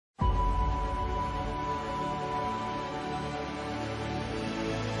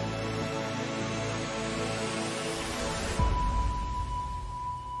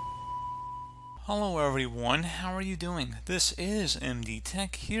Hello everyone, how are you doing? This is MD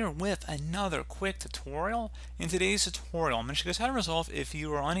Tech here with another quick tutorial. In today's tutorial, I'm going to show you guys how to resolve if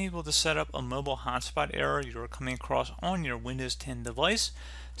you are unable to set up a mobile hotspot error you're coming across on your Windows 10 device.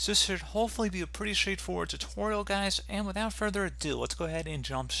 So this should hopefully be a pretty straightforward tutorial, guys, and without further ado, let's go ahead and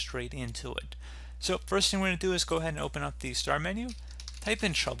jump straight into it. So first thing we're going to do is go ahead and open up the start menu, type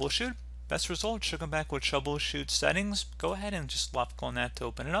in troubleshoot. Best result should come back with troubleshoot settings. Go ahead and just left click on that to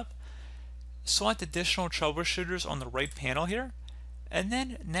open it up. Select additional troubleshooters on the right panel here, and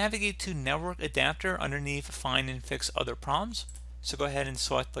then navigate to network adapter underneath find and fix other problems. So go ahead and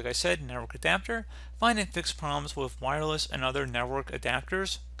select, like I said, network adapter, find and fix problems with wireless and other network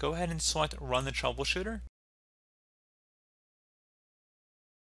adapters. Go ahead and select run the troubleshooter.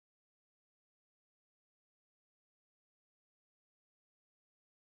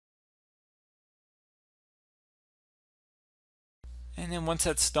 And then once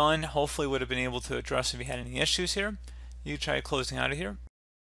that's done, hopefully would have been able to address if you had any issues here. You try closing out of here.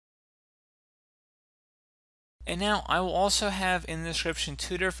 And now I will also have in the description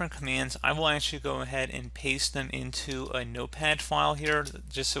two different commands. I will actually go ahead and paste them into a notepad file here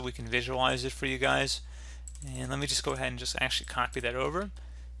just so we can visualize it for you guys. And let me just go ahead and just actually copy that over.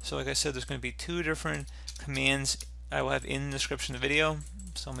 So like I said, there's going to be two different commands I will have in the description of the video.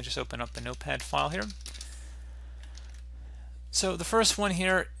 So let me just open up the notepad file here. So the first one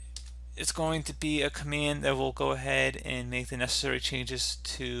here is going to be a command that will go ahead and make the necessary changes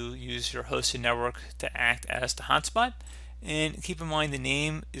to use your hosted network to act as the hotspot. And keep in mind the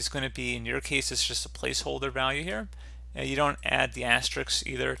name is going to be, in your case, it's just a placeholder value here. You don't add the asterisk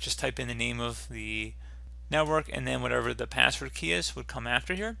either, just type in the name of the network and then whatever the password key is would come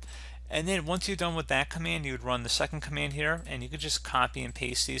after here. And then once you're done with that command, you would run the second command here, and you could just copy and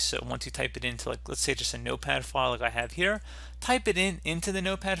paste these. So once you type it into, like, let's say just a notepad file like I have here, type it into the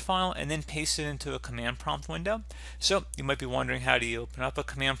notepad file and then paste it into a command prompt window. So you might be wondering, how do you open up a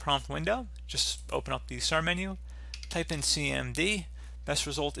command prompt window? Just open up the start menu, type in CMD. Best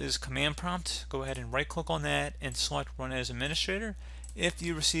result is command prompt. Go ahead and right click on that and select run as administrator. If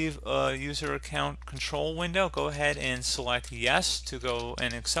you receive a user account control window, go ahead and select yes to go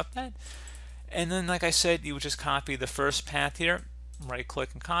and accept that. And then, like I said, you would just copy the first path here, right click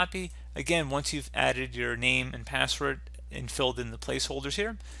and copy. Again, once you've added your name and password and filled in the placeholders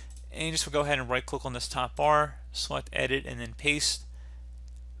here, and you just would go ahead and right click on this top bar, select edit and then paste.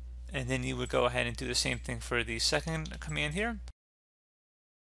 And then you would go ahead and do the same thing for the second command here.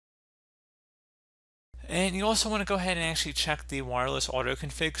 And you also want to go ahead and actually check the wireless auto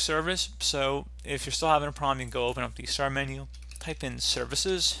config service. So if you're still having a problem, you can go open up the start menu, type in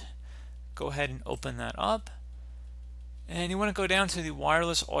services, go ahead and open that up. And you want to go down to the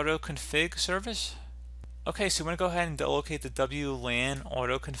wireless auto config service. Okay, so you want to go ahead and locate the WLAN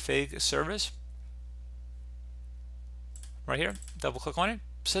auto config service. Right here, double click on it.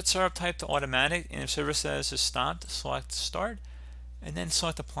 Set startup type to automatic, and if service status is stopped, select start, and then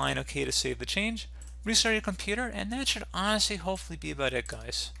select apply and OK to save the change. Restart your computer, and that should honestly hopefully be about it,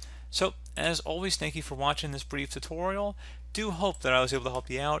 guys. So as always, thank you for watching this brief tutorial. Do hope that I was able to help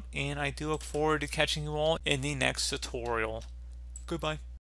you out, and I do look forward to catching you all in the next tutorial. Goodbye.